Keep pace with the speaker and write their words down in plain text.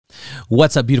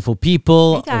What's up, beautiful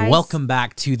people? Hey, guys. Welcome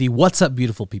back to the What's Up,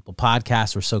 Beautiful People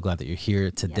podcast. We're so glad that you're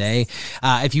here today.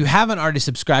 Yes. If you haven't already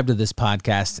subscribed to this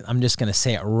podcast, I'm just going to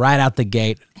say it right out the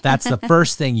gate. That's the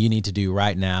first thing you need to do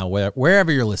right now,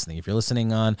 wherever you're listening. If you're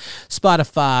listening on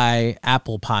Spotify,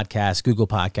 Apple Podcasts, Google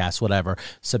Podcasts, whatever,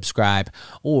 subscribe.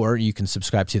 Or you can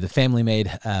subscribe to the Family Made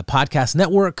Podcast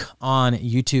Network on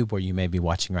YouTube, where you may be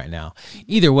watching right now.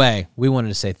 Either way, we wanted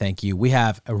to say thank you. We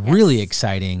have a really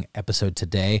exciting episode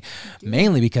today,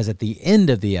 mainly because at the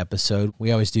end of the episode,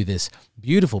 we always do this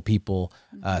beautiful people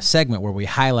segment where we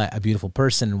highlight a beautiful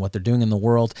person and what they're doing in the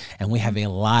world, and we have a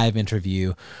live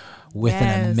interview with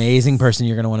an amazing person.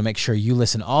 You're going to want to make sure you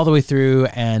listen all the way through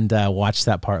and watch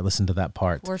that part, listen to that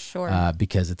part. For sure.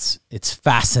 Because it's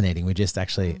fascinating. We just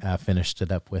actually finished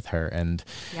it up with her, and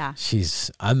she's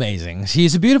amazing.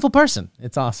 She's a beautiful person.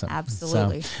 It's awesome.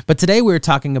 Absolutely. But today we're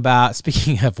talking about,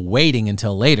 speaking of waiting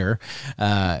until later,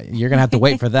 you're going to have to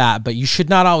wait for that, but you should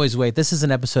not always wait. This is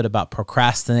an episode about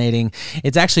procrastinating.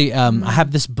 It's actually, I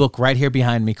have this book right here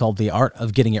behind me called The Art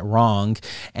of Getting It Wrong,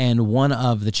 and one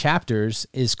of the chapters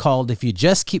is called if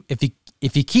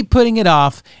you keep putting it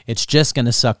off, it's just going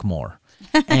to suck more.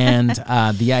 And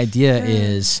the idea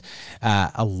is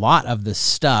a lot of the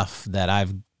stuff that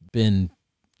I've been,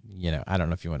 I don't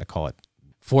know if you want to call it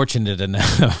fortunate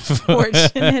enough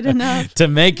to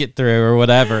make it through or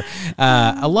whatever.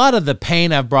 A lot of the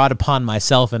pain I've brought upon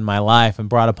myself in my life and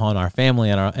brought upon our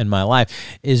family in my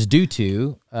life is due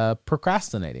to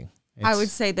procrastinating. I would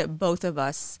say that both of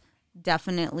us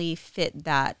definitely fit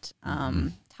that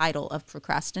title of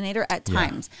procrastinator at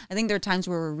times. I think there are times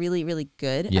where we're really, really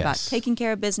good about taking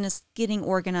care of business, getting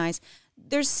organized.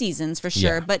 There's seasons for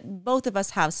sure, but both of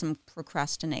us have some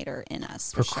procrastinator in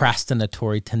us.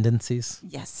 Procrastinatory tendencies.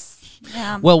 Yes.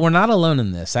 Yeah. Well, we're not alone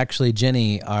in this. Actually,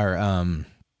 Jenny, our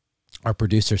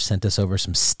producer, sent us over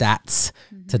some stats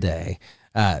today.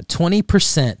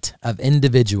 20% of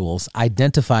individuals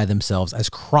identify themselves as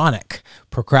chronic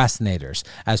procrastinators,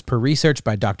 as per research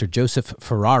by Dr. Joseph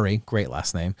Ferrari, great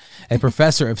last name, a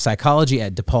professor of psychology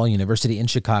at DePaul University in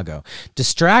Chicago.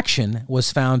 Distraction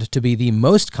was found to be the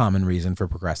most common reason for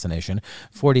procrastination,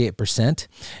 48%,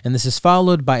 and this is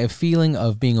followed by a feeling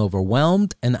of being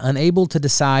overwhelmed and unable to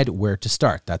decide where to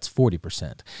start. That's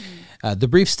 40%. The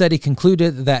brief study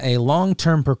concluded that a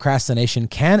long-term procrastination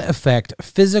can affect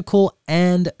physical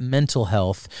and mental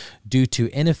health due to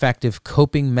ineffective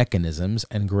coping mechanisms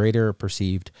and greater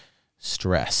perceived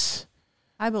stress.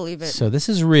 I believe it. So this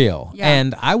is real. Yeah.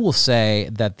 And I will say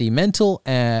that the mental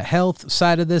health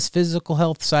side of this, physical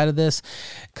health side of this,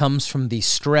 comes from the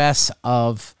stress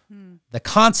of the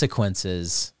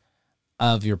consequences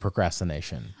of your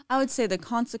procrastination. I would say the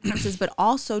consequences, but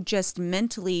also just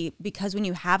mentally, because when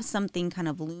you have something kind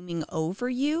of looming over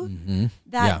you,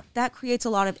 that creates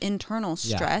a lot of internal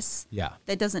stress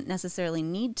that doesn't necessarily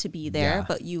need to be there,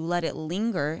 but you let it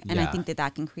linger, and I think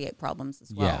that can create problems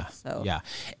as well.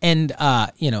 And,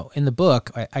 in the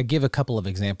book, I give a couple of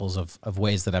examples of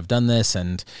ways that I've done this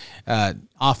and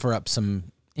offer up some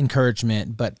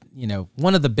encouragement, but,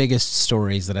 one of the biggest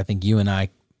stories that I think you and I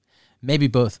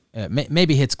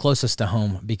maybe hits closest to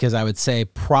home, because I would say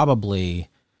probably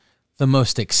the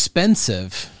most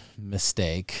expensive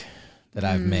mistake that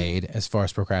I've made as far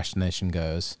as procrastination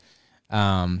goes.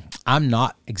 I'm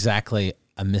not exactly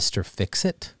a Mr.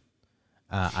 Fix-It.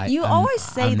 You always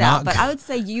say that, but I would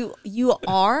say you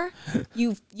are.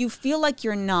 You feel like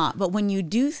you're not, but when you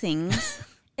do things,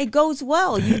 it goes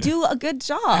well. You do a good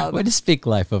job. Way to speak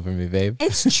life over me, babe.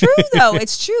 It's true, though.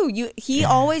 It's true. He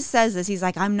always says this. He's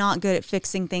like, I'm not good at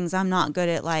fixing things. I'm not good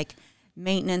at like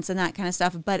maintenance and that kind of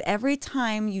stuff. But every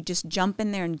time you just jump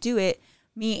in there and do it,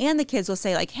 me and the kids will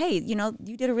say like, hey,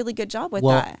 you did a really good job with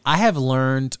that. I have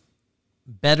learned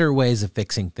better ways of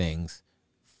fixing things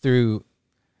through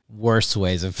worse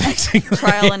ways of fixing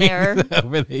trial and error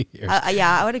over the years.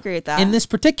 I would agree with that. In this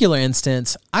particular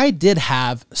instance, I did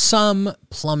have some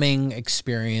plumbing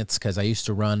experience because I used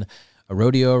to run a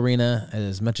rodeo arena,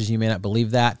 as much as you may not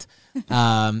believe that.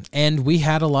 And we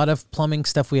had a lot of plumbing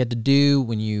stuff we had to do.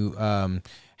 When you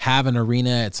have an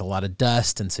arena, it's a lot of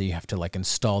dust, and so you have to like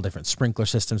install different sprinkler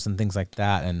systems and things like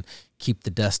that and keep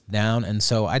the dust down. And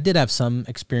so I did have some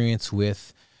experience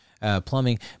with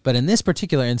plumbing. But in this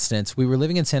particular instance, we were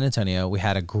living in San Antonio. We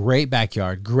had a great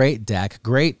backyard, great deck,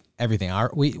 great everything.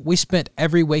 We spent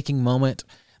every waking moment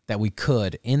that we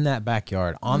could in that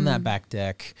backyard, on that back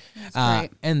deck.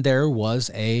 And there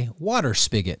was a water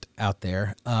spigot out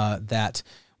there that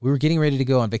we were getting ready to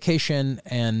go on vacation,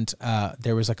 and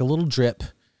there was like a little drip,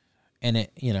 and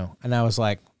it, and I was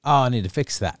like, oh, I need to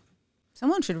fix that.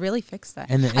 Someone should really fix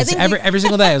that. And it's every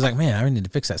single day I was like, man, I need to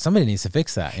fix that. Somebody needs to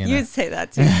fix that. You know? You'd say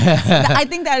that too. I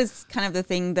think that is kind of the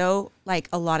thing, though. Like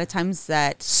a lot of times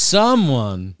that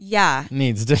someone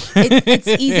needs to. It's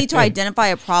easy to identify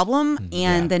a problem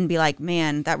and then be like,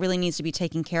 man, that really needs to be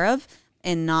taken care of,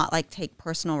 and not like take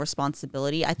personal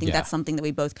responsibility. I think that's something that we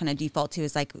both kind of default to,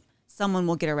 is like someone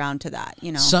will get around to that.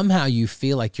 You know, somehow you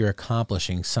feel like you're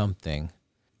accomplishing something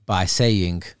by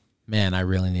saying, man, I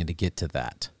really need to get to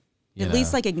that. At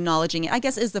least like acknowledging it, I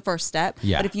guess, is the first step.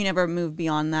 Yeah. But if you never move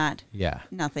beyond that,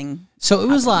 nothing. So it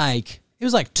was like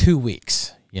 2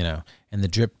 weeks, you know, and the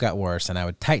drip got worse, and I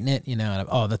would tighten it, you know,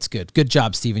 and that's good. Good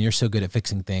job, Steven. You're so good at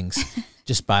fixing things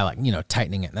just by like, you know,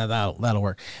 tightening it. Now that'll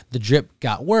work. The drip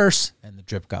got worse, and the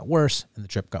drip got worse, and the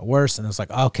drip got worse. And I was like,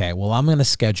 okay, well, I'm going to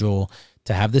schedule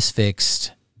to have this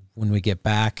fixed when we get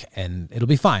back, and it'll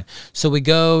be fine. So we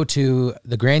go to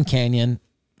the Grand Canyon.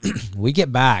 We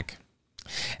get back.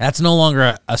 That's no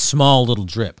longer a small little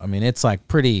drip. I mean, it's like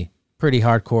pretty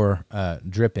hardcore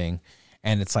dripping,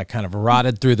 and it's like kind of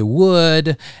rotted through the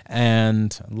wood,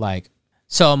 and like,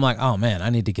 so I'm like, oh man,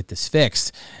 I need to get this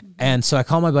fixed. And so I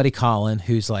call my buddy Colin,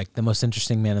 who's like the most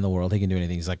interesting man in the world. He can do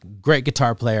anything. He's like a great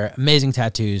guitar player, amazing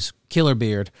tattoos, killer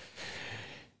beard.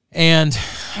 And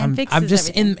I'm just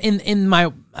in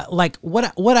my, like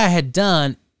what I had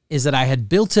done is that I had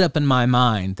built it up in my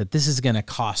mind that this is going to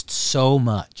cost so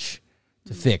much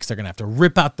to fix. They're going to have to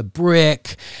rip out the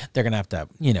brick. They're going to have to,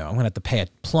 you know, I'm going to have to pay a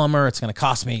plumber. It's going to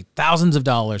cost me thousands of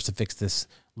dollars to fix this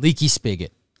leaky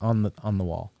spigot on the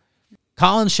wall.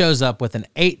 Colin shows up with an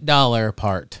 $8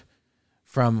 part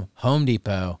from Home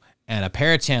Depot and a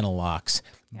pair of channel locks.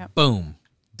 Yep. Boom.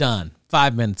 Done.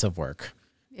 5 minutes of work.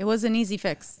 It was an easy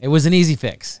fix. It was an easy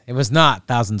fix. It was not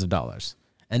thousands of dollars.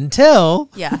 Until...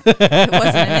 Yeah. It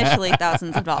wasn't initially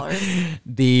thousands of dollars.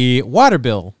 The water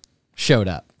bill showed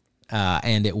up.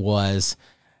 And it was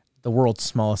the world's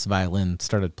smallest violin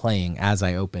started playing as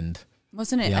I opened.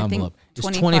 Wasn't it? The envelope. I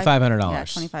think it was $2,500. Yeah,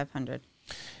 $2,500.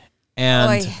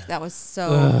 And boy, that was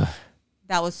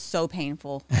so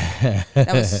painful.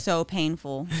 That was so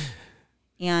painful.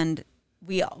 And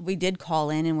we did call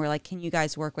in and we're like, can you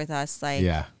guys work with us? Like,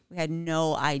 we had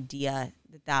no idea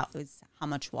that was how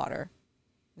much water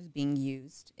was being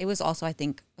used. It was also, I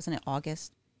think, wasn't it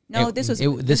August? No, this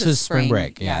was spring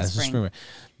break. Yeah, this was spring break.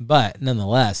 But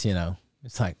nonetheless, you know,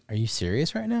 it's like, are you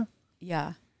serious right now?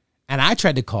 Yeah. And I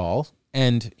tried to call,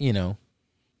 and you know,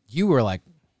 you were like,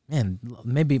 man,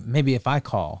 maybe if I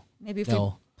call, maybe if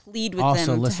we plead with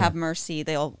them to have mercy,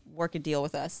 they'll work a deal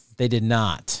with us. They did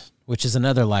not, which is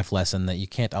another life lesson that you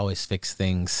can't always fix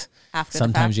things. After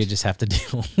Sometimes you just have to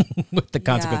deal with the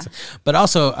consequences. Yeah. But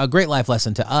also a great life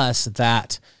lesson to us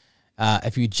that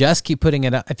if you just keep putting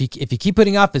it up, if you keep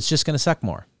putting up, it's just going to suck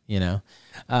more, you know,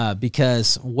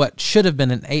 because what should have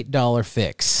been an $8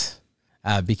 fix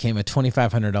became a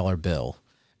 $2,500 bill.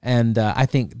 And I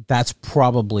think that's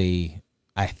probably,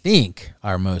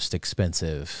 our most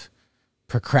expensive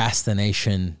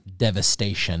procrastination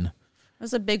devastation. It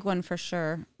was a big one for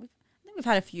sure. I think we've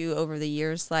had a few over the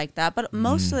years like that, but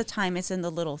most of the time it's in the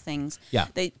little things. Yeah.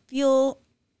 They feel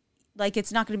like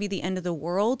it's not going to be the end of the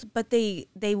world, but they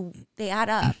add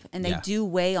up and they do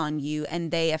weigh on you and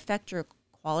they affect your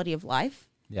quality of life.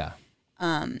 Yeah.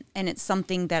 And it's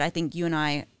something that I think you and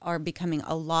I are becoming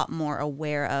a lot more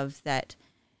aware of, that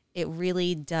it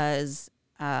really does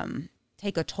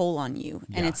take a toll on you.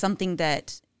 Yeah. And it's something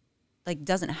that like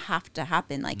doesn't have to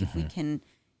happen. Like if we can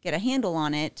get a handle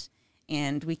on it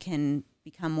and we can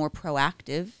become more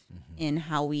proactive in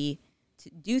how we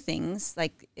do things,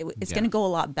 like it's going to go a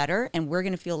lot better and we're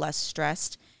going to feel less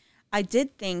stressed. I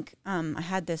did think, I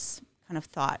had this kind of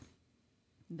thought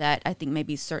that I think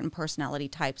maybe certain personality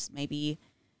types maybe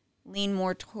lean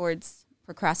more towards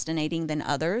procrastinating than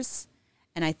others.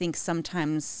 And I think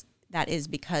sometimes that is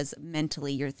because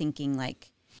mentally you're thinking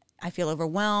like, I feel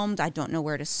overwhelmed. I don't know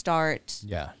where to start.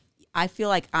 Yeah. I feel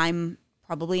like I'm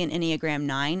probably an Enneagram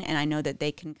 9, and I know that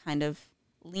they can kind of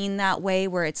lean that way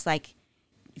where it's like,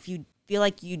 if you feel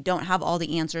like you don't have all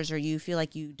the answers or you feel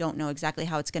like you don't know exactly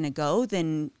how it's going to go,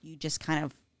 then you just kind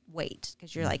of wait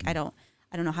because you're like, I don't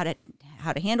know how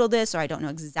to handle this, or I don't know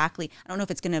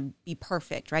if it's going to be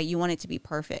perfect, right? You want it to be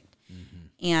perfect.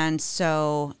 And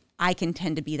so I can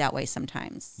tend to be that way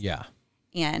sometimes. Yeah.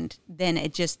 And then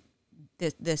it just,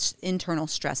 this internal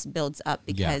stress builds up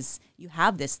because you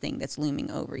have this thing that's looming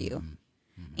over you.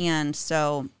 And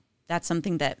so that's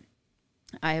something that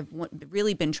I have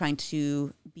really been trying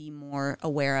to be more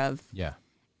aware of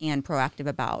and proactive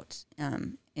about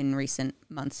in recent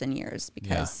months and years,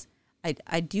 because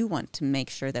I do want to make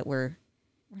sure that we're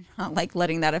not like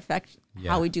letting that affect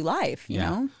how we do life, you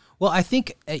know? Well, I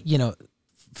think,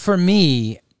 for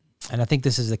me, and I think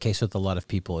this is the case with a lot of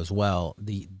people as well,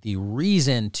 the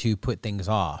reason to put things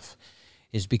off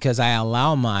is because I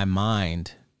allow my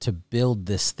mind to build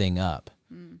this thing up,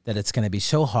 that it's going to be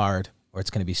so hard, or it's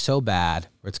going to be so bad,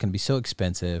 or it's going to be so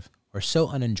expensive, or so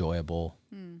unenjoyable,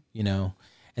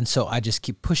 And so I just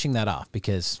keep pushing that off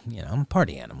because, I'm a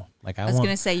party animal. Like I was going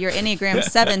to say, you're Enneagram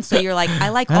 7, so you're like, I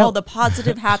like all the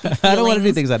positive, happy feelings. I don't want to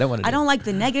do things I don't want to do. I don't like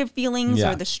the negative feelings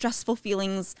or the stressful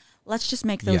feelings. Let's just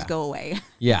make those go away.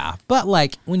 Yeah. But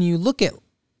like when you look at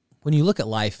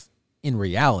life in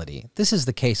reality, this is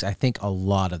the case, I think, a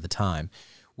lot of the time.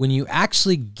 When you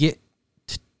actually get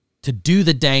to do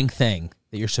the dang thing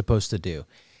that you're supposed to do,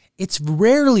 it's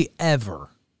rarely ever,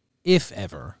 if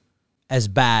ever, as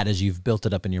bad as you've built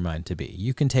it up in your mind to be.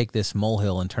 You can take this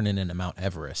molehill and turn it into Mount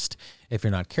Everest if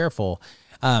you're not careful.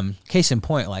 Case in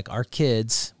point, like our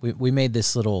kids, we made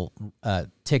this little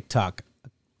TikTok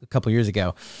a couple years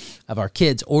ago of our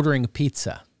kids ordering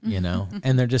pizza,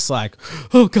 and they're just like,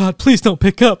 oh God, please don't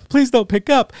pick up. Please don't pick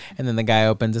up. And then the guy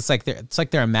opens, it's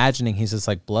like they're imagining he's this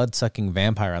like blood sucking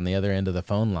vampire on the other end of the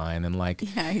phone line. And like,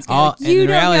 he's like, you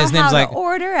don't know how to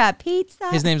order a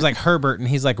pizza. His name's like Herbert. And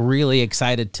he's like really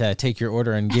excited to take your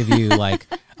order and give you like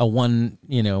a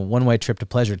one-way trip to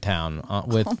Pleasure Town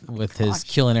with his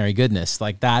culinary goodness.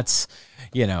 Like that's,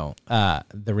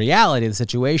 the reality of the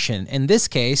situation. In this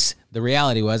case, the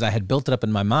reality was I had built it up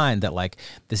in my mind that like,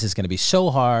 this is going to be so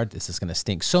hard. This is going to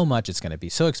stink so much. It's going to be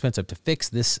so expensive to fix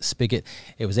this spigot.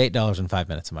 It was $8 in 5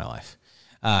 minutes of my life.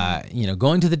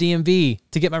 Going to the DMV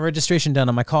to get my registration done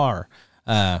on my car.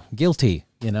 Guilty.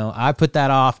 I put that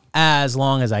off as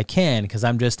long as I can because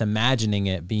I'm just imagining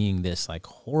it being this like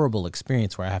horrible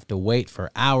experience where I have to wait for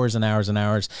hours and hours and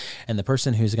hours. And the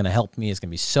person who's going to help me is going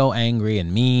to be so angry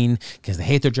and mean because they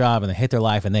hate their job and they hate their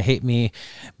life and they hate me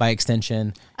by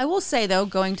extension. I will say though,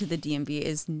 going to the DMV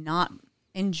is not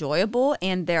enjoyable.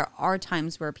 And there are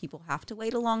times where people have to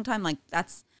wait a long time. Like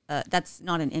that's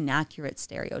not an inaccurate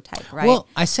stereotype, right? Well,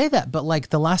 I say that, but like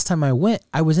the last time I went,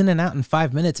 I was in and out in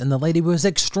 5 minutes, and the lady was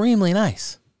extremely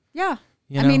nice. Yeah,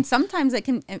 I mean, sometimes it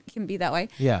can be that way.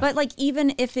 Yeah, but like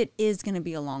even if it is going to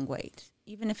be a long wait,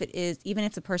 even if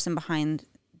the person behind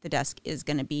the desk is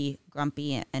going to be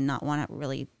grumpy and not want to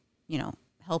really,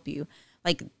 help you,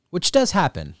 like which does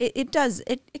happen. It does.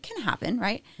 It can happen,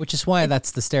 right? Which is why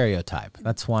that's the stereotype.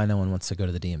 That's why no one wants to go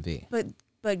to the DMV.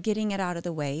 But getting it out of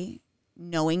the way,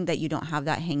 knowing that you don't have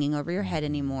that hanging over your head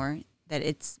anymore, that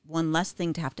it's one less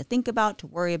thing to have to think about, to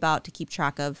worry about, to keep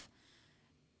track of,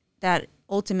 that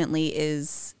ultimately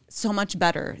is so much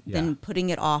better than putting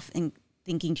it off and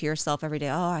thinking to yourself every day,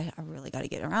 oh, I really got to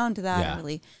get around to that.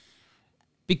 Yeah.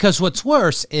 Because what's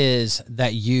worse is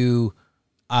that you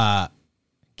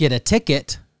get a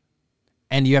ticket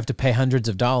and you have to pay hundreds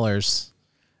of dollars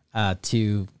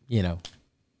to,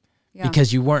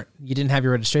 because you didn't have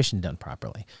your registration done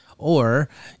properly. Or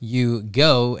you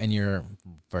go and you're,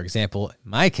 for example, in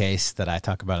my case that I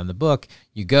talk about in the book,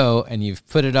 you go and you've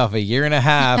put it off a year and a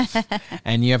half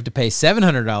and you have to pay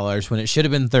 $700 when it should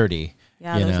have been $30.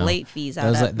 Yeah, those late fees.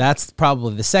 That's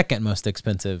probably the second most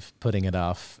expensive putting it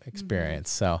off experience.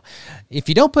 Mm-hmm. So if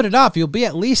you don't put it off, you'll be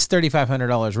at least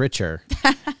 $3,500 richer.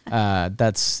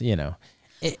 That's,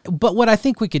 but what I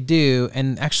think we could do,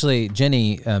 and actually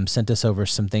Jenny sent us over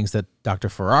some things that Dr.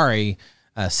 Ferrari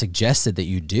suggested that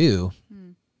you do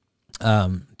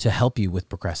to help you with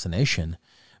procrastination.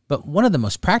 But one of the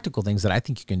most practical things that I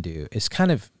think you can do is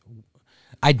kind of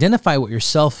identify what your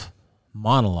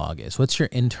self-monologue is. What's your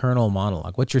internal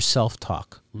monologue? What's your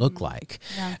self-talk look like?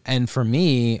 Yeah. And for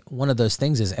me, one of those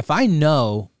things is if I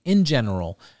know in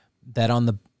general that on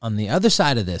the other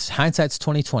side of this, hindsight's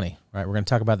 2020, right? We're going to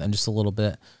talk about that in just a little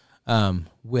bit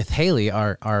with Haley,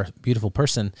 our beautiful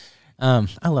person.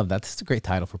 I love that. That's a great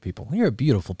title for people. You're a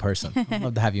beautiful person. I'd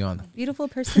love to have you on. Beautiful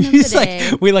person of the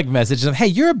day. We message them. Hey,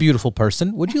 you're a beautiful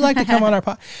person. Would you like to come on our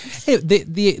podcast? Hey,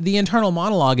 the internal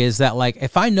monologue is that like,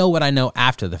 if I know what I know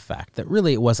after the fact, that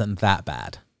really it wasn't that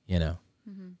bad,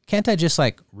 mm-hmm. Can't I just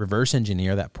like reverse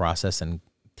engineer that process and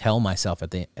tell myself at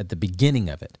the beginning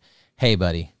of it, hey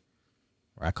buddy,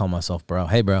 or I call myself bro.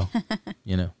 Hey bro,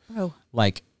 bro.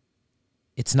 Like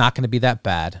it's not going to be that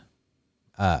bad.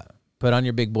 Put on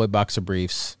your big boy boxer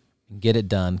briefs and get it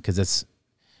done because it's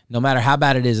no matter how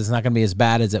bad it is, it's not going to be as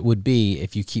bad as it would be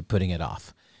if you keep putting it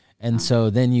off. And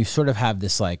so then you sort of have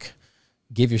this like,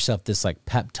 give yourself this like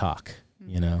pep talk,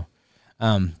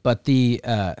 But the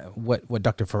what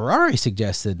Dr. Ferrari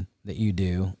suggested that you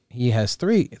do, he has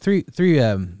three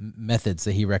methods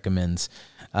that he recommends.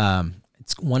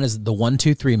 One is the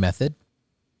 1-2-3 method.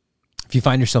 If you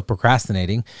find yourself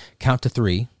procrastinating, count to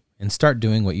 3 and start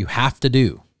doing what you have to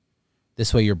do.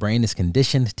 This way, your brain is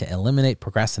conditioned to eliminate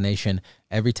procrastination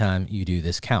every time you do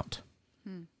this count.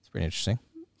 It's pretty interesting.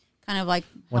 Kind of like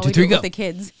 1, 2, 3, go with the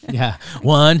kids. Yeah.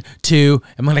 1, 2,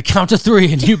 I'm going to count to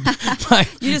 3. And you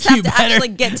just have to actually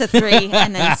get to 3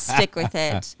 and then stick with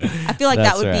it. I feel like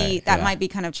that might be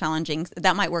kind of challenging.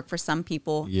 That might work for some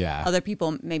people. Yeah. Other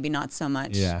people, maybe not so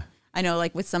much. Yeah. I know,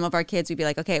 like with some of our kids, we'd be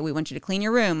like, okay, we want you to clean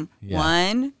your room.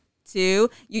 1, 2,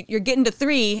 you're getting to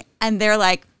 3, and they're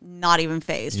like not even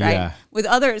phased, right? Yeah.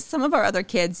 With some of our other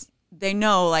kids, they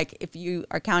know, like, if you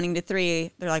are counting to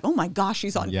 3, they're like, oh my gosh,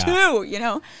 she's on 2, you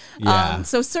know? Yeah.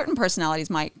 So certain personalities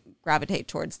might gravitate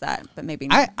towards that, but maybe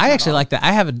not. I actually like that.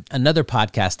 I have another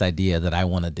podcast idea that I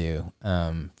want to do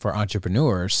for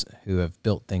entrepreneurs who have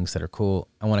built things that are cool.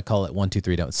 I want to call it 1, 2,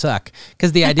 3, don't suck.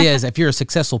 Because the idea is if you're a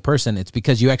successful person, it's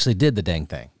because you actually did the dang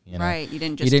thing. You know? Right. You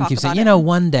didn't keep saying, it.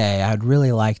 One day I'd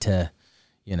really like to,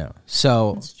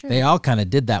 So they all kind of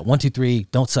did that. 1, 2, 3,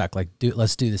 don't suck. Like,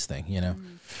 let's do this thing,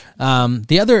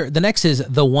 The next is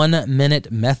the 1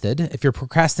 minute method. If you're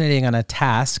procrastinating on a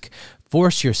task,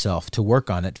 force yourself to work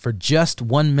on it for just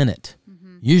 1 minute.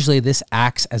 Usually this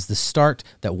acts as the start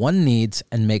that one needs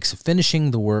and makes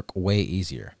finishing the work way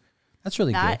easier. That's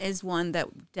really good. That is one that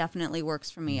definitely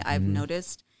works for me. I've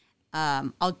noticed.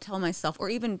 I'll tell myself, or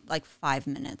even like 5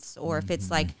 minutes, or if it's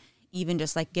like even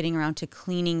just like getting around to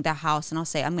cleaning the house, and I'll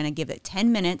say I'm going to give it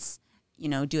 10 minutes,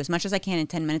 do as much as I can in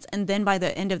 10 minutes. And then by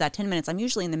the end of that 10 minutes, I'm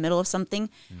usually in the middle of something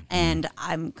and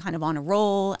I'm kind of on a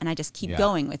roll and I just keep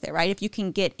going with it, right? If you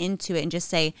can get into it and just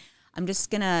say, I'm just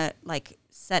going to like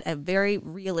set a very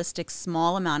realistic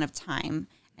small amount of time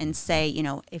and say,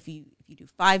 if you do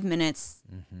 5 minutes,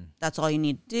 that's all you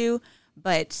need to do.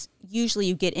 But usually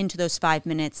you get into those 5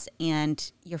 minutes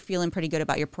and you're feeling pretty good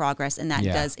about your progress. And that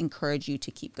does encourage you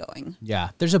to keep going. Yeah.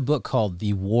 There's a book called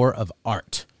The War of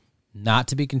Art, not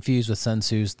to be confused with Sun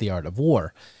Tzu's The Art of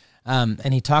War.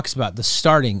 And he talks about the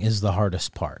starting is the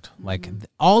hardest part. Like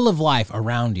all of life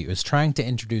around you is trying to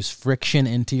introduce friction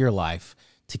into your life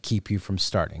to keep you from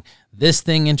starting. This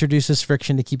thing introduces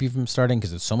friction to keep you from starting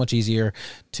because it's so much easier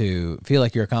to feel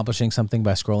like you're accomplishing something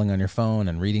by scrolling on your phone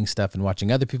and reading stuff and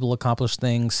watching other people accomplish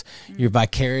things. You're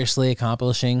vicariously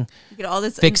accomplishing, you get all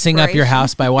this fixing up your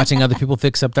house by watching other people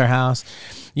fix up their house,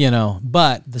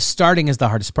 but the starting is the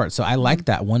hardest part. So I like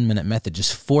that 1 minute method.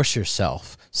 Just force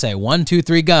yourself, say 1, 2,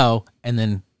 3, go, and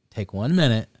then take 1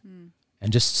 minute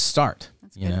and just start.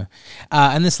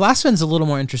 And this last one's a little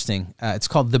more interesting. It's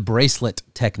called the bracelet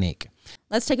technique.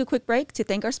 Let's take a quick break to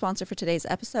thank our sponsor for today's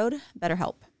episode,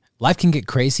 BetterHelp. Life can get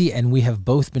crazy, and we have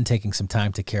both been taking some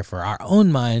time to care for our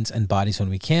own minds and bodies when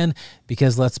we can,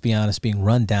 because let's be honest, being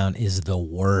run down is the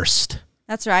worst.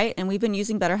 That's right, and we've been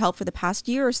using BetterHelp for the past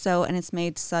year or so, and it's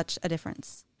made such a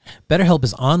difference. BetterHelp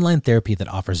is online therapy that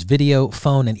offers video,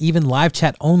 phone, and even live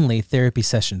chat only therapy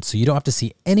sessions, so you don't have to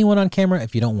see anyone on camera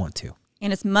if you don't want to.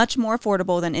 And it's much more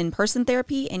affordable than in-person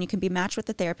therapy, and you can be matched with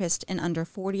a therapist in under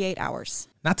 48 hours.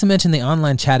 Not to mention the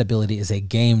online chat ability is a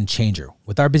game changer.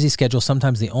 With our busy schedule,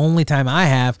 sometimes the only time I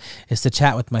have is to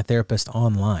chat with my therapist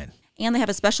online. And they have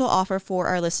a special offer for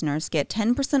our listeners. Get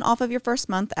 10% off of your first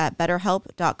month at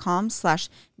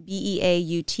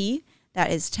betterhelp.com/BEAUT. That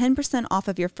is 10% off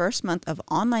of your first month of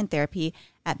online therapy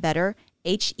at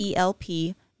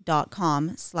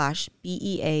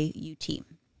betterhelp.com/BEAUT.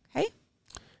 Okay?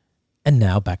 And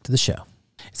now back to the show.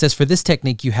 It says for this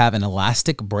technique, you have an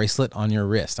elastic bracelet on your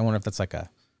wrist. I wonder if that's like a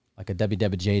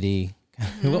WWJD.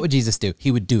 What would Jesus do?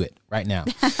 He would do it right now.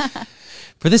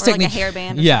 For this technique, like a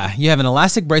hairband. Yeah, you have an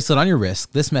elastic bracelet on your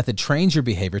wrist. This method trains your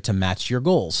behavior to match your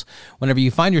goals. Whenever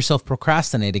you find yourself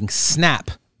procrastinating,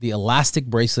 snap the elastic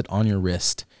bracelet on your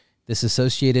wrist. This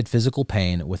associated physical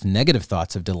pain with negative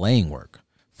thoughts of delaying work.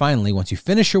 Finally, once you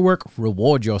finish your work,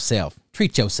 reward yourself.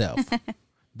 Treat yourself.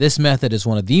 This method is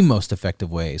one of the most effective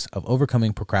ways of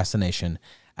overcoming procrastination,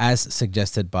 as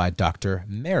suggested by Dr.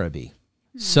 Maraby.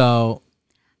 So,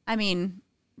 I mean,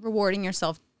 rewarding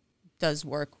yourself does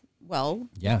work well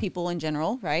with people in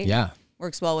general, right? Yeah.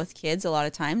 Works well with kids a lot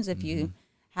of times. If you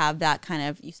have that kind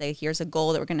of, you say, here's a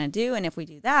goal that we're going to do, and if we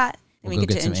do that, then we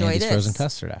get to enjoy this. Frozen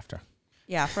custard after.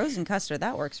 Yeah, frozen custard,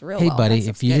 that works real well. Hey, buddy,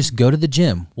 if you just go to the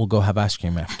gym, we'll go have ice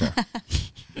cream after.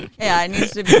 Yeah, it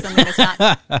needs to be something that's not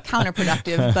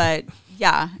counterproductive, but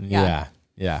yeah.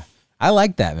 I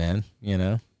like that, man,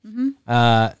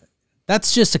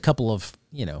 That's just a couple of,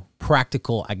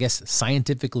 practical, I guess,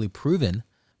 scientifically proven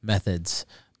methods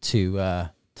to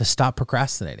stop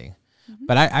procrastinating.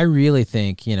 But I really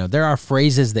think, there are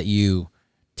phrases that you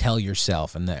tell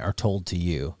yourself and that are told to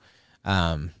you.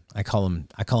 I call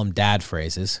them dad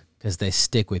phrases because they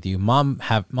stick with you.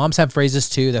 Moms have phrases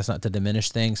too. That's not to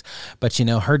diminish things, but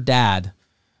her dad,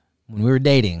 when we were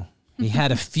dating, He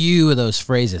had a few of those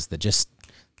phrases that just,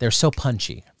 they're so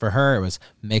punchy. For her, it was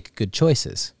make good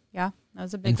choices. Yeah, that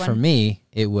was a big one. And for me,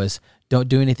 it was don't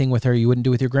do anything with her you wouldn't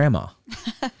do with your grandma.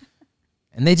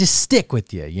 And they just stick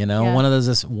with you, you know. One of those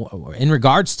is in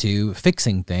regards to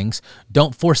fixing things.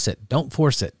 Don't force it. Don't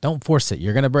force it. Don't force it.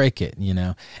 You're gonna break it, you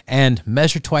know. And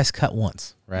measure twice, cut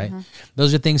once. Right.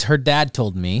 Those are things her dad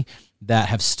told me that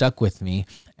have stuck with me.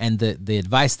 And the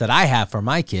advice that I have for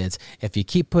my kids: if you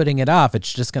keep putting it off,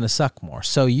 it's just gonna suck more.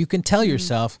 So you can tell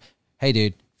yourself, "Hey,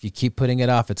 dude, if you keep putting it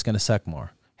off, it's gonna suck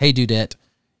more. Hey, dudette,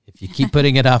 if you keep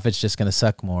putting it off, it's just gonna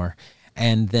suck more."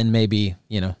 And then maybe,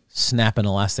 you know, snap an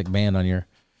elastic band on your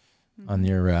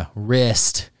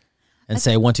wrist and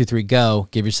say 1, 2, 3, go.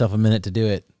 Give yourself a minute to do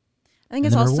it. I think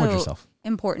it's also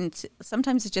important.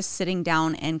 Sometimes it's just sitting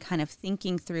down and kind of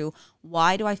thinking through,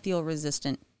 why do I feel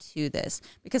resistant to this?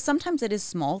 Because sometimes it is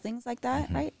small things like that,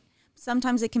 right?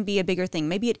 Sometimes it can be a bigger thing.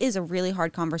 Maybe it is a really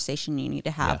hard conversation you need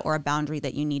to have or a boundary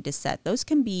that you need to set. Those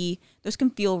can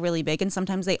feel really big, and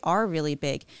sometimes they are really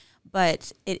big.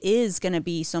 But it is going to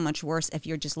be so much worse if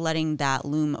you're just letting that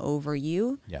loom over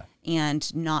you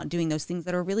and not doing those things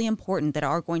that are really important, that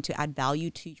are going to add value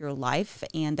to your life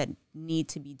and that need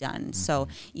to be done. So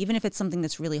even if it's something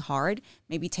that's really hard,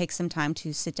 maybe take some time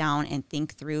to sit down and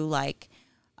think through, like,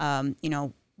 you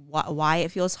know, why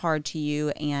it feels hard to you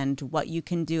and what you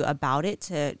can do about it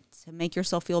to make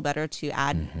yourself feel better, to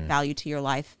add value to your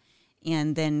life,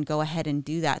 and then go ahead and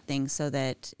do that thing so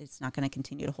that it's not going to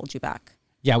continue to hold you back.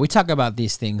 Yeah, we talk about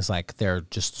these things like they're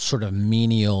just sort of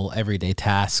menial everyday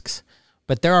tasks,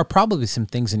 but there are probably some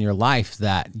things in your life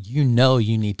that you know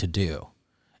you need to do,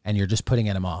 and you're just putting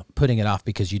it off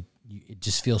because it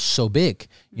just feels so big.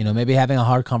 You know, maybe having a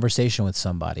hard conversation with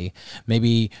somebody,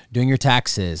 maybe doing your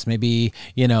taxes, maybe,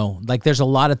 you know, like there's a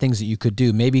lot of things that you could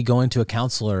do. Maybe going to a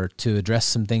counselor to address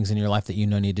some things in your life that you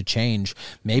know need to change.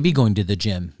 Maybe going to the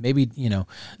gym. Maybe, you know,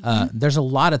 there's a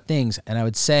lot of things, and I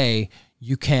would say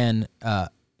you can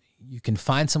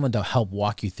find someone to help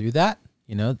walk you through that.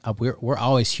 You know, we're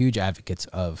always huge advocates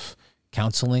of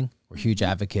counseling. We're huge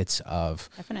advocates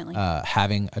of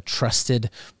having a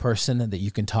trusted person that you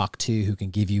can talk to who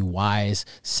can give you wise,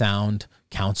 sound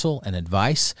counsel and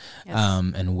advice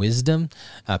and wisdom.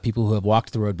 People who have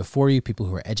walked the road before you, people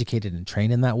who are educated and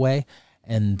trained in that way.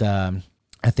 And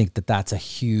I think that that's a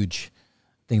huge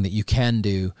thing that you can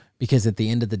do, because at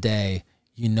the end of the day,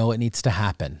 you know it needs to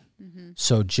happen.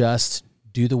 So just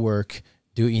do the work,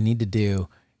 do what you need to do,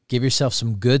 give yourself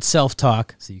some good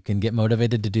self-talk so you can get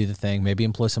motivated to do the thing, maybe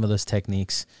employ some of those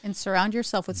techniques. And surround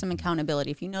yourself with some accountability.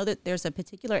 If you know that there's a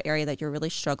particular area that you're really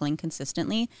struggling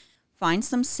consistently, find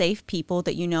some safe people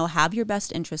that you know have your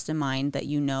best interest in mind, that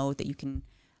you know that you can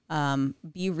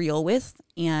be real with,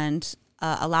 and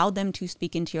allow them to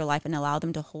speak into your life and allow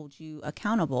them to hold you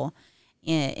accountable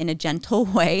in a gentle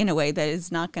way, in a way that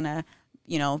is not going to,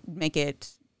 you know, make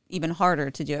it even harder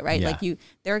to do it, right? Like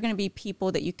there are going to be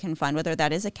people that you can find, whether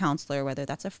that is a counselor, whether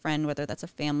that's a friend, whether that's a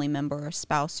family member or a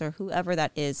spouse or whoever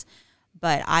that is.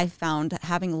 But I found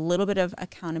having a little bit of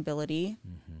accountability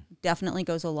definitely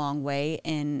goes a long way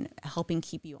in helping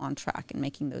keep you on track and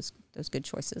making those good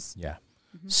choices. Yeah.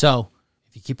 So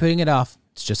if you keep putting it off,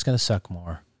 it's just going to suck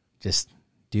more. Just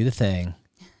do the thing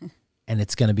and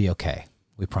it's going to be okay.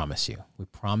 We promise you. We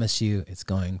promise you it's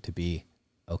going to be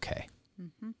okay.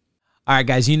 All right,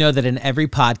 guys, you know that in every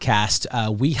podcast,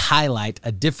 we highlight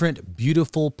a different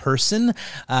beautiful person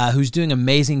who's doing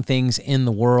amazing things in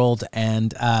the world.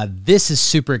 And this is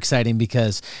super exciting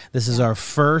because this is our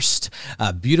first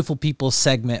Beautiful People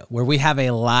segment where we have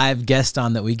a live guest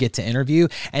on that we get to interview.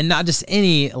 And not just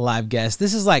any live guest.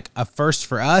 This is like a first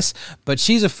for us, but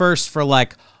she's a first for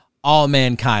like all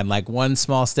mankind, like one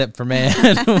small step for man.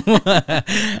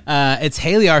 It's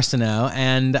Hayley Arsenault,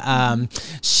 and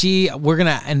we're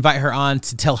gonna invite her on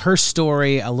to tell her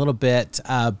story a little bit.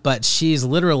 But she's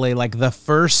literally like the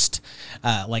first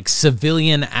like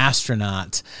civilian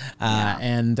astronaut,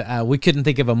 and we couldn't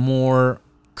think of a more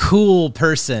cool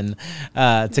person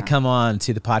to come on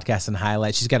to the podcast and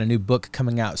highlight. She's got a new book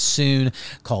coming out soon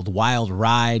called Wild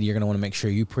Ride. You're going to want to make sure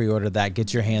you pre-order that,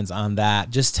 get your hands on that.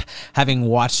 Just having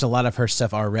watched a lot of her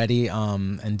stuff already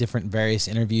and different various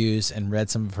interviews and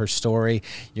read some of her story,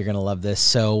 you're going to love this.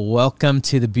 So welcome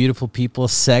to the Beautiful People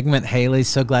segment, Hayley.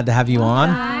 So glad to have you on.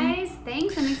 Guys,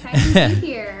 thanks. I'm excited to be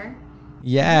here.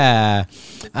 Yeah.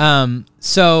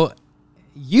 So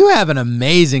you have an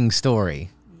amazing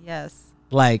story. Yes.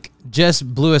 Like,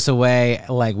 just blew us away.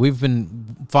 Like, we've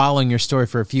been following your story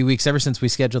for a few weeks, ever since we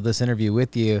scheduled this interview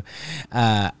with you.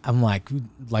 I'm like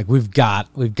we've got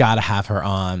to have her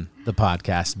on the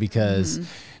podcast because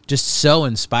just so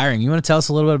inspiring. You want to tell us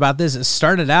a little bit about this? It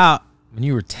started out when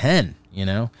you were 10, you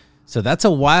know? So that's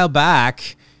a while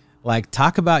back. Like,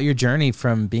 talk about your journey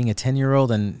from being a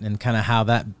 10-year-old and kind of how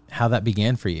that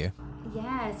began for you.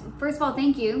 Yes. First of all,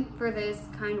 thank you for those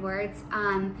kind words.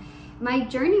 My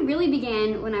journey really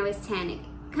began when I was 10.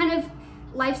 Kind of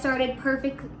life started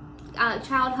perfect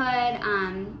childhood,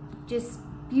 just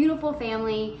beautiful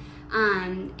family,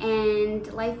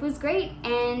 and life was great.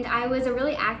 And I was a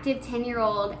really active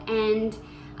 10-year-old, and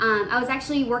I was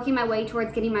actually working my way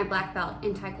towards getting my black belt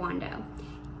in Taekwondo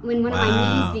when one of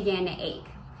my knees began to ache.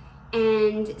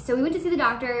 And so we went to see the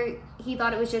doctor. He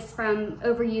thought it was just from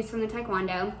overuse from the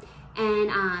Taekwondo.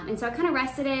 And so I kind of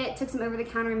rested it, took some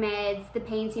over-the-counter meds. The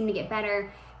pain seemed to get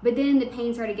better, but then the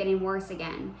pain started getting worse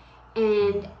again.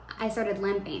 And I started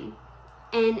limping.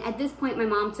 And at this point, my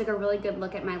mom took a really good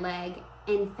look at my leg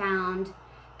and found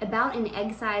about an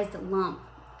egg-sized lump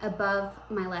above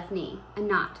my left knee, a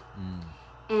knot.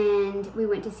 And we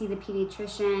went to see the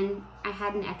pediatrician. I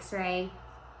had an x-ray,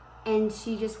 and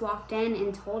she just walked in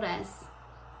and told us,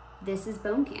 this is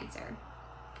bone cancer.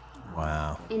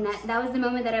 Wow. And that was the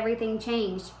moment that everything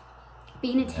changed.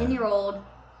 Being a 10-year-old,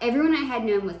 everyone I had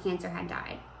known with cancer had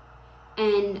died.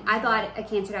 And I thought a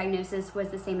cancer diagnosis was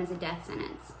the same as a death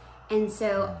sentence. And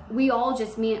so I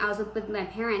was with my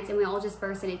parents, and we all just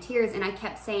burst into tears, and I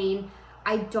kept saying,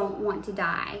 I don't want to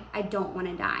die. I don't want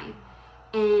to die.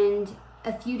 And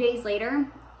a few days later,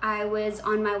 I was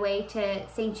on my way to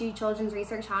St. Jude Children's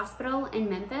Research Hospital in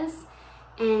Memphis.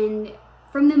 And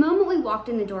from the moment we walked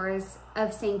in the doors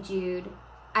of St. Jude,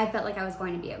 I felt like I was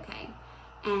going to be okay.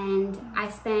 And I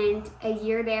spent a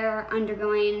year there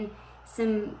undergoing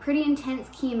some pretty intense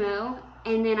chemo,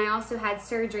 and then I also had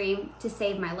surgery to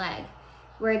save my leg,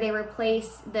 where they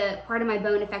replaced the part of my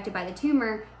bone affected by the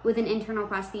tumor with an internal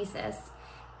prosthesis.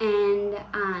 And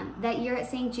that year at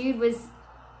St. Jude was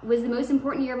the most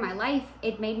important year of my life.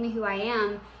 It made me who I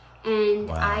am,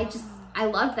 and I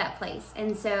loved that place.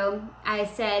 And so I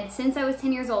said, since I was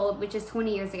 10 years old, which is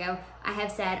 20 years ago, I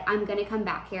have said, I'm going to come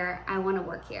back here. I want to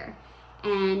work here.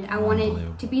 And I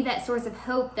wanted to be that source of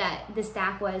hope that the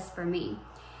staff was for me.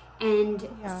 And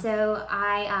so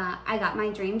I got my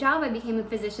dream job. I became a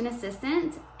physician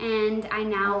assistant, and I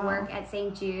now work at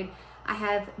St. Jude. I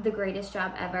have the greatest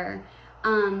job ever.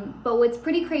 But what's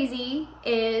pretty crazy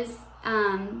is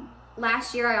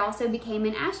last year I also became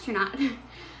an astronaut. And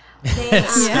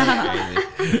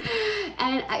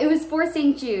it was for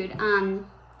St. Jude.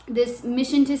 This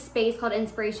mission to space called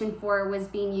Inspiration 4 was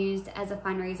being used as a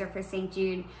fundraiser for St.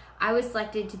 Jude. I was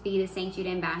selected to be the St. Jude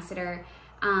ambassador.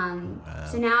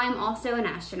 So now I'm also an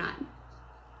astronaut.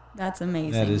 That's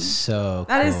amazing. That is so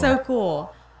cool. That is so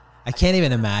cool. I can't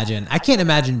even imagine. I can't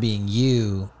imagine being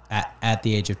you at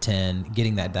the age of 10,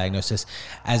 getting that diagnosis.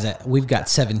 We've got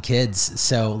 7 kids,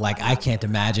 so like I can't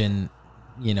imagine,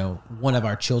 one of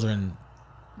our children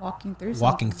walking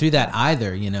through that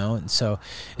either, and so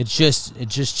it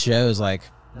just shows, like,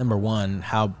 number one,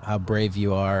 how brave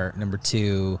you are, number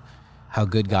two, how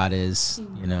good God is,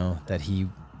 that he,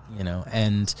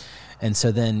 and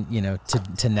so then,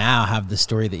 to now have the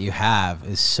story that you have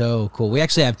is so cool. We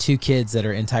actually have 2 kids that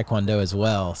are in Taekwondo as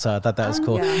well, so I thought that was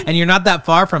cool. Yeah. And you're not that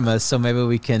far from us, so maybe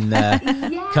we can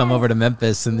come over to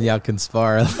Memphis and y'all can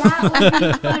spar. That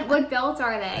would be fun. What belts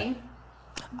are they?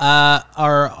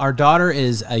 Our daughter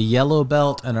is a yellow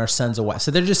belt and our son's a white. So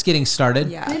they're just getting started.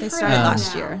 Yeah, they started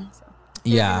last year. So.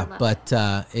 Yeah, but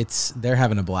they're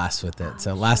having a blast with it.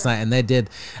 So last night, and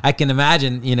I can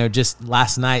imagine, just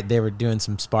last night they were doing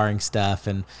some sparring stuff,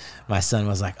 and my son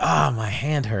was like, "Oh, my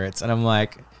hand hurts," and I'm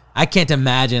like, I can't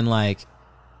imagine like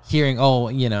hearing,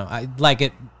 I like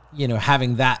it,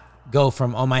 having that go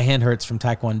from, "Oh, my hand hurts" from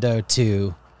Taekwondo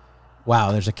to,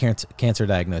 "Wow, there's a cancer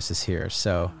diagnosis here."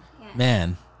 So, yes.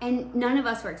 Man. And none of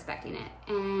us were expecting it,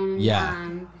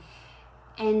 and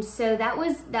and so that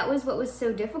was what was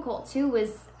so difficult too,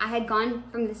 was I had gone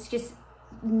from this just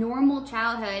normal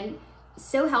childhood,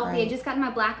 so healthy. Right. I just gotten my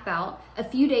black belt a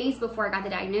few days before I got the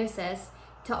diagnosis,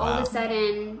 to all of a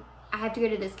sudden I have to go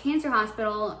to this cancer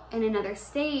hospital in another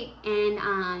state,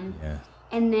 and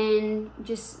then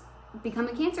just become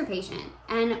a cancer patient.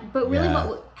 But really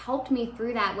what helped me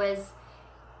through that was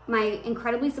my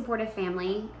incredibly supportive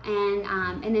family,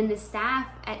 and then the staff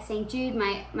at St. Jude,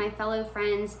 my fellow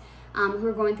friends who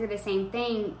were going through the same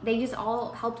thing. They just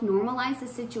all helped normalize the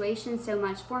situation so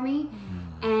much for me.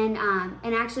 And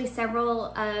actually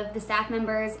several of the staff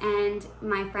members and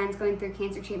my friends going through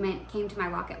cancer treatment came to my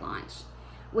rocket launch,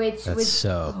 which was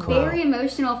so cool. Very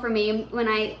emotional for me. When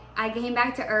I came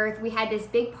back to Earth, we had this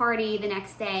big party the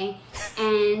next day,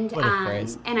 and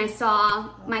I saw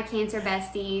my cancer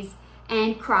besties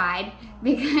and cried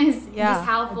because just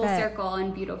how full circle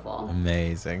and beautiful.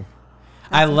 Amazing.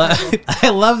 I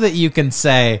love that you can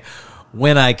say,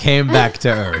 when I came back to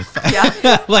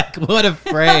Earth. Like, what a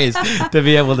phrase to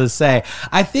be able to say.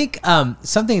 I think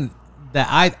something that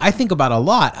I think about a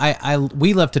lot.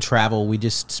 We love to travel. We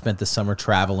just spent the summer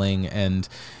traveling, and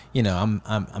you know,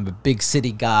 I'm a big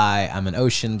city guy. I'm an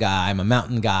ocean guy. I'm a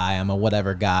mountain guy. I'm a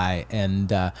whatever guy.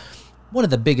 And one of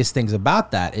the biggest things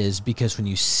about that is because when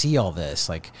you see all this,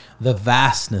 like the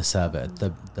vastness of it,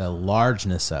 the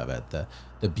largeness of it,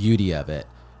 the beauty of it,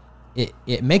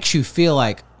 it makes you feel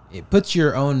like it puts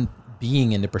your own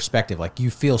being into perspective. Like you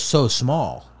feel so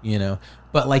small, you know,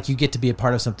 but like you get to be a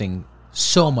part of something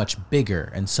so much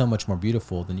bigger and so much more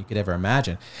beautiful than you could ever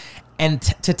imagine. And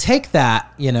to take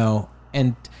that, you know,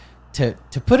 and to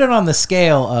put it on the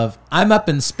scale of I'm up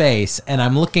in space and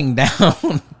I'm looking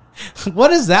down,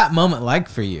 what is that moment like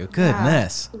for you?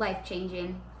 Goodness.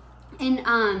 Life-changing. And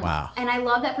wow. And I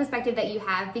love that perspective that you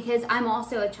have, because I'm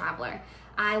also a traveler.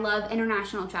 I love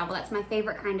international travel. That's my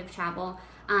favorite kind of travel.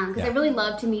 Because I really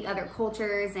love to meet other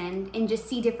cultures and just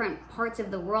see different parts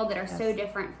of the world that are so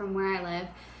different from where I live.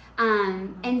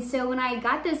 And so when I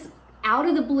got this out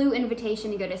of the blue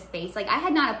invitation to go to space, like I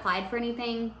had not applied for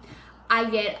anything, I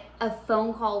get a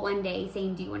phone call one day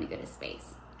saying, do you want to go to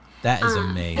space? That is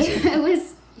amazing. It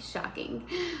was shocking.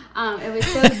 It was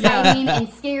so exciting and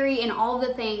scary and all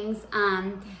the things.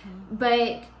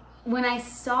 But when I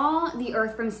saw the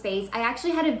Earth from space, I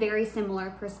actually had a very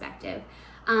similar perspective.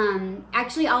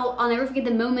 Actually, I'll never forget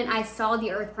the moment I saw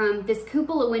the Earth from this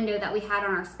cupola window that we had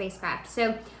on our spacecraft.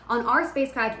 So on our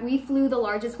spacecraft, we flew the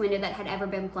largest window that had ever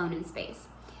been flown in space.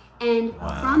 And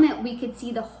from it, we could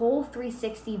see the whole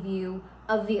 360 view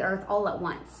of the Earth all at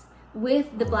once,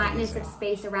 with the blackness of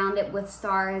space around it, with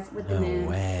stars, with the moon.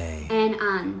 Way.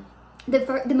 And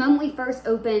the moment we first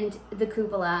opened the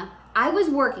cupola, I was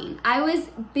working. I was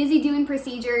busy doing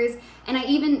procedures, and I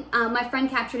even, my friend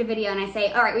captured a video, and I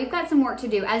say, all right, we've got some work to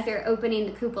do as they're opening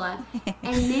the cupola.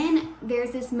 And then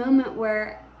there's this moment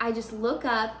where I just look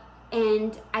up,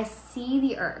 and I see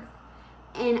the Earth,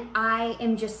 and I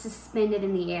am just suspended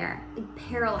in the air, like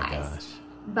paralyzed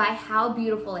by how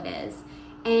beautiful it is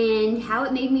and how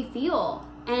it made me feel.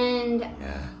 And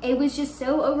it was just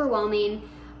so overwhelming,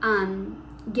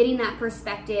 getting that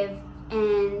perspective.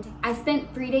 And I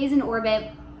spent 3 days in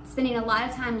orbit, spending a lot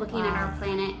of time looking at our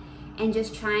planet and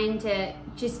just trying to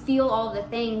just feel all the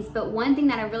things. But one thing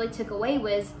that I really took away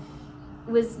was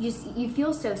just, you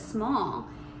feel so small.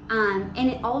 And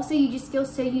it also, you just feel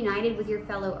so united with your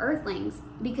fellow Earthlings,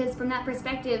 because from that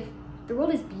perspective, the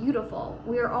world is beautiful.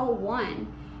 We are all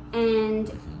one.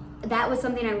 And that was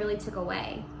something I really took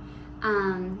away.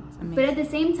 But at the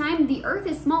same time, the Earth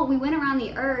is small. We went around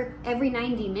the Earth every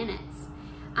 90 minutes.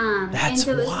 That's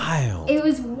wild. It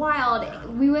was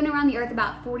wild. We went around the Earth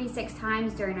about 46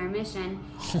 times during our mission.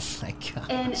 Oh my gosh.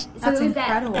 And so That's it was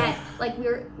incredible. that like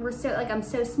we're so, like, I'm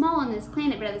so small on this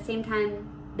planet, but at the same time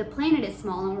the planet is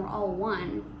small and we're all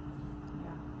one.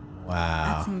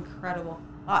 Wow. That's incredible.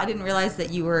 Oh, I didn't realize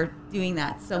that you were doing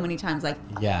that so many times. Like,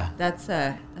 that's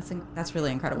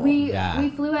really incredible. We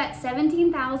flew at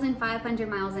 17,500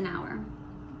 miles an hour.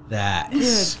 That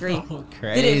is so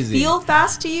crazy. Did it feel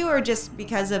fast to you, or just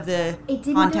because of the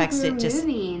context? It didn't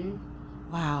moving.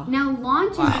 Wow. Now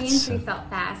launch and re-entry felt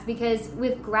fast, because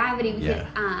with gravity we could.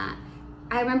 I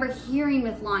remember hearing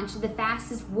with launch the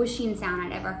fastest whooshing sound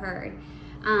I'd ever heard.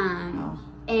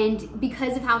 And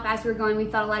because of how fast we were going, we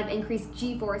felt a lot of increased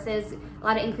G-forces, a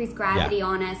lot of increased gravity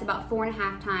on us, about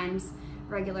 4.5 times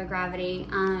regular gravity.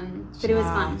 But it was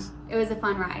fun. It was a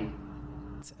fun ride.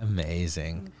 It's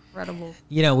amazing. Incredible.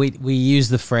 You know, we use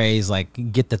the phrase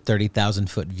like get the 30,000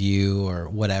 foot view or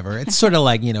whatever. It's sort of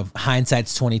like, you know,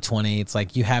 hindsight's 20/20. It's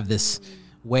like you have this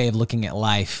way of looking at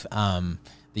life that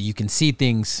you can see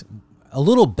things a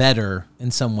little better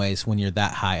in some ways when you're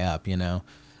that high up, you know.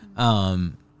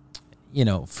 You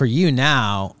know, for you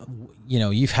now, you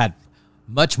know, you've had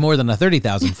much more than a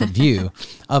 30,000 foot view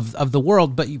of the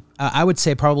world, but I would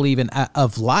say probably even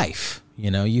of life. You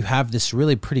know, you have this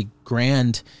really pretty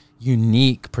grand,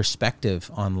 unique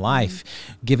perspective on life,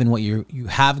 given what you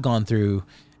have gone through,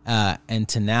 and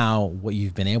to now what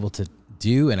you've been able to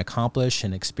do and accomplish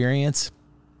and experience.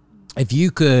 If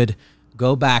you could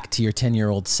go back to your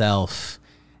 10-year-old self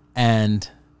and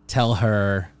tell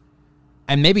her,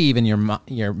 and maybe even your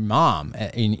mom,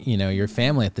 you know, your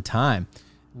family at the time,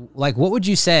 like, what would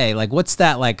you say? Like, what's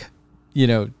that, like, you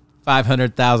know,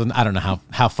 500,000, I don't know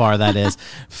how far that is,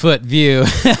 foot view.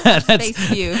 Space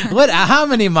view. How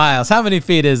many miles? How many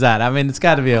feet is that? I mean, it's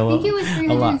got to be a lot. I think it was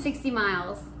 360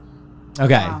 miles.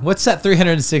 Okay. Wow. What's that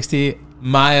 360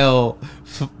 mile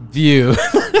view.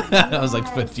 I was like,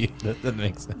 foot view. That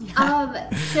makes sense.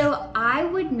 So I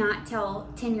would not tell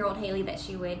 10-year-old Haley that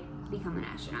she would become an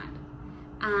astronaut.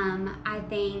 I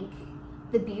think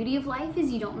the beauty of life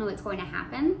is you don't know what's going to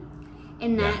happen.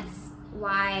 And that's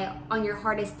why on your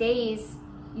hardest days,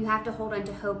 you have to hold on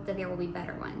to hope that there will be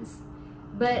better ones.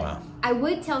 But I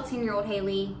would tell 10-year-old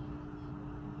Haley,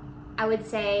 I would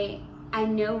say, I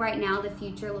know right now the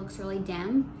future looks really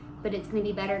dim, but it's going to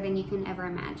be better than you can ever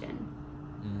imagine.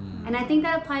 And I think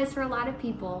that applies for a lot of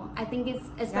people. I think it's,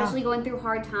 especially going through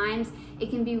hard times, it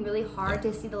can be really hard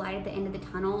to see the light at the end of the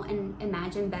tunnel and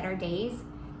imagine better days.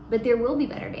 But there will be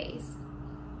better days.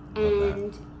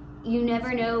 And you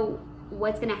never know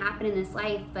what's going to happen in this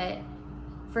life. But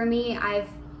for me, I've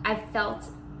felt,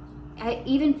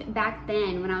 even back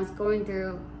then when I was going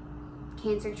through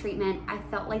cancer treatment, I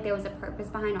felt like there was a purpose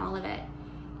behind all of it.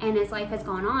 And as life has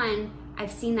gone on,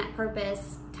 I've seen that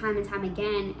purpose time and time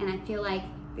again, and I feel like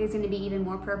there's going to be even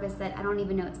more purpose that I don't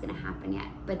even know it's going to happen yet,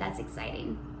 but that's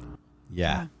exciting.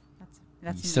 Yeah.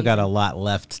 That's you still got a lot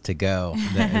left to go.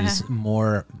 There's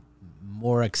more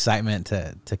excitement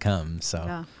to come.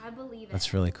 So I believe it.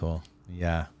 That's really cool.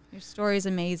 Yeah. Your story is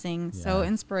amazing, so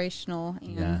inspirational,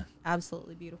 and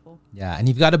absolutely beautiful. Yeah, and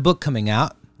you've got a book coming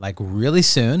out like really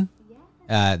soon.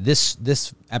 Yeah.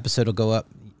 This episode will go up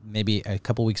maybe a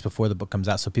couple weeks before the book comes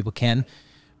out, so people can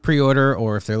pre-order,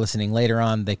 or if they're listening later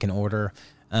on, they can order.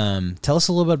 Tell us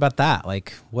a little bit about that.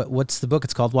 Like, what's the book?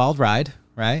 It's called Wild Ride,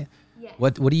 right? Yes.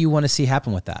 What do you want to see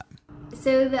happen with that?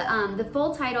 So the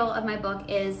full title of my book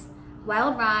is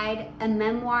Wild Ride, a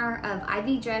memoir of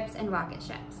IV drips and rocket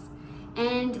ships.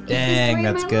 And dang,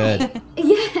 that's good. Life.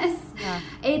 Yes.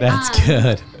 Yeah. That's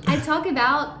good. I talk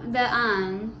about the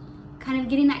kind of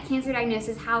getting that cancer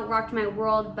diagnosis, how it rocked my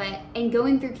world, and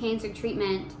going through cancer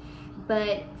treatment,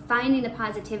 but finding the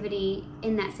positivity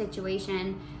in that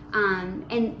situation,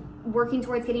 and working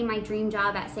towards getting my dream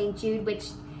job at St. Jude, which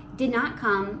did not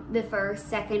come the first,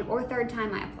 second, or third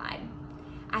time I applied.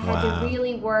 I had to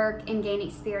really work and gain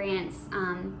experience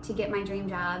to get my dream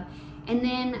job. And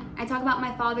then I talk about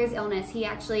my father's illness. He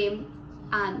actually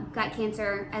got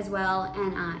cancer as well,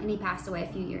 and he passed away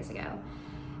a few years ago.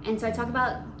 And so I talk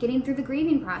about getting through the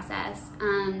grieving process.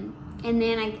 And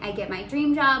then I get my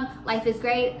dream job. Life is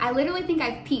great. I literally think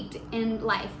I've peaked in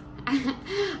life.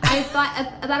 I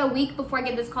thought about a week before I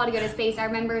get this call to go to space, I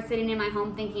remember sitting in my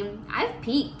home thinking, I've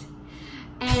peaked.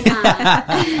 And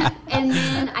and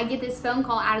then I get this phone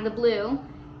call out of the blue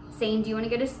saying, do you want to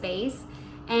go to space?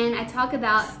 And I talk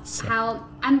about how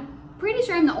I'm pretty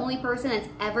sure I'm the only person that's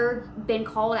ever been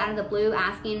called out of the blue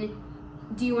asking,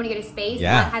 do you want to go to space?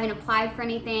 Not having applied for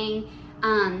anything.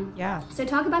 So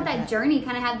talk about that journey,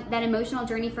 kind of have that emotional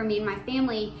journey for me and my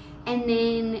family, and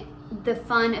then the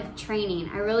fun of training.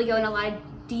 I really go into a lot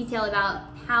of detail about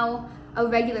how a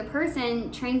regular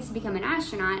person trains to become an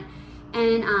astronaut,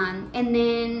 and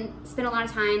then spend a lot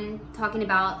of time talking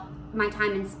about my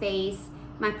time in space,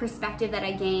 my perspective that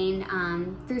I gained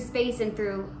through space and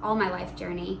through all my life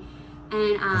journey.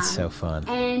 And it's so fun.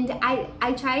 And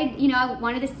I tried, I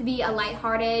wanted this to be a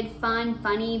lighthearted, fun,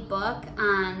 funny book,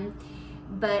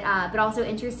 but also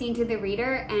interesting to the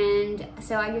reader. And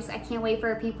so I can't wait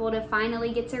for people to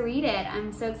finally get to read it.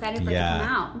 I'm so excited for it to come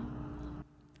out.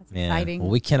 That's exciting. Well,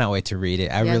 we cannot wait to read it.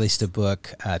 I released a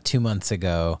book 2 months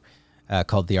ago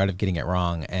called The Art of Getting It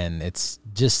Wrong, and it's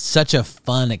just such a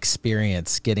fun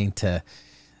experience getting to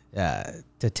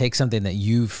take something that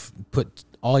you've put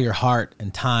all your heart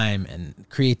and time and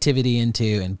creativity into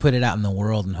and put it out in the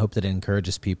world and hope that it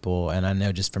encourages people. And I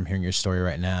know just from hearing your story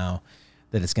right now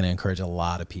that it's going to encourage a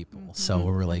lot of people. Mm-hmm. So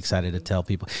we're really excited to tell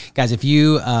people. Guys, if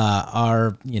you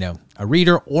are, a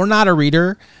reader or not a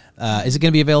reader, is it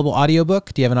going to be available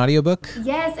audiobook? Do you have an audiobook?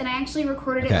 Yes, and I actually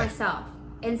recorded it myself.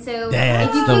 And so that's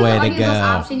if you the way to go.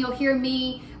 Option, you'll hear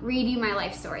me read you my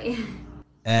life story.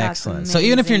 Excellent. So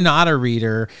even if you're not a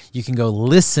reader, you can go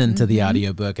listen to the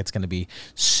audiobook. It's going to be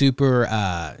super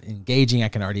engaging. I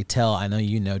can already tell. I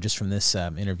know just from this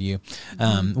interview.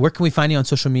 Where can we find you on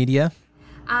social media?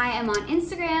 I am on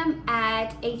Instagram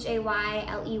at HAYLEYARC,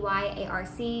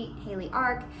 Haley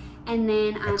Arc. And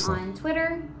then I'm on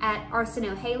Twitter at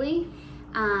Arsino Haley.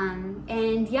 And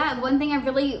one thing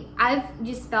I've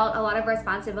just felt a lot of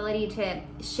responsibility to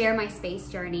share my space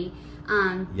journey.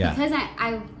 Because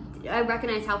I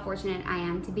recognize how fortunate I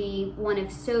am to be one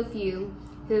of so few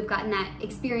who have gotten that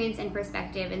experience and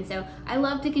perspective. And so I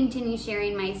love to continue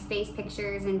sharing my space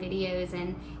pictures and videos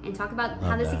and talk about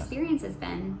how this experience has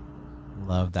been.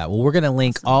 Love that. Well, we're going to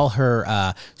link all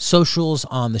her socials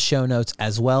on the show notes,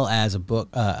 as well as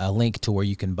a link to where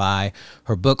you can buy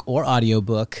her book or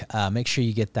audiobook. Make sure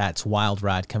you get that. It's Wild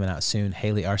Ride coming out soon.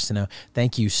 Haley Arsenault,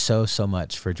 thank you so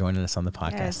much for joining us on the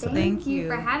podcast. Yes, thank you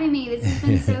for having me. This has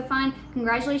been so fun.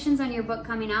 Congratulations on your book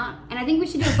coming out. And I think we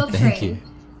should do a book trade.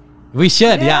 We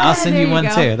should. Yeah, I'll send you one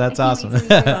too. That's awesome. All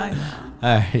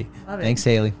right. Thanks,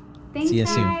 Haley. Thanks, see you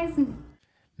guys. Soon.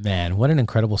 Man, what an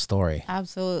incredible story.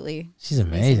 Absolutely. She's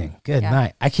amazing. Good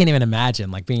night. I can't even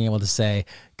imagine like being able to say,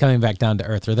 coming back down to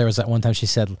earth. Or there was that one time she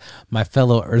said, my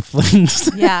fellow earthlings.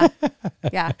 Yeah.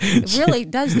 It really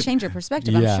does change your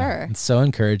perspective, I'm sure. It's so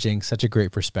encouraging. Such a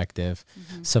great perspective.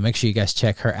 So make sure you guys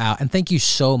check her out. And thank you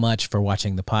so much for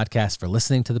watching the podcast, for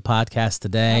listening to the podcast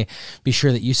today. Be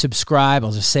sure that you subscribe.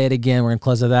 I'll just say it again. We're going to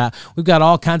close with that. We've got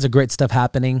all kinds of great stuff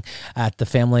happening at the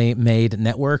Family Made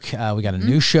Network. We got a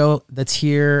new show that's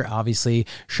here. Obviously,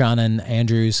 Shauna and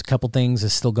Andrew's couple things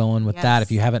is still going with that.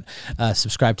 If you haven't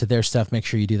subscribed to their stuff, make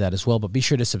sure you do that as well. But be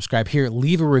sure to subscribe here.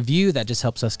 Leave a review. That just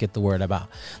helps us get the word about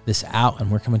this out.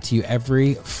 And we're coming to you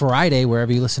every Friday,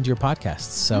 wherever you listen to your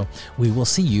podcasts. So we will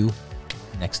see you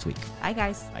next week. Bye,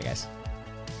 guys. Bye, guys.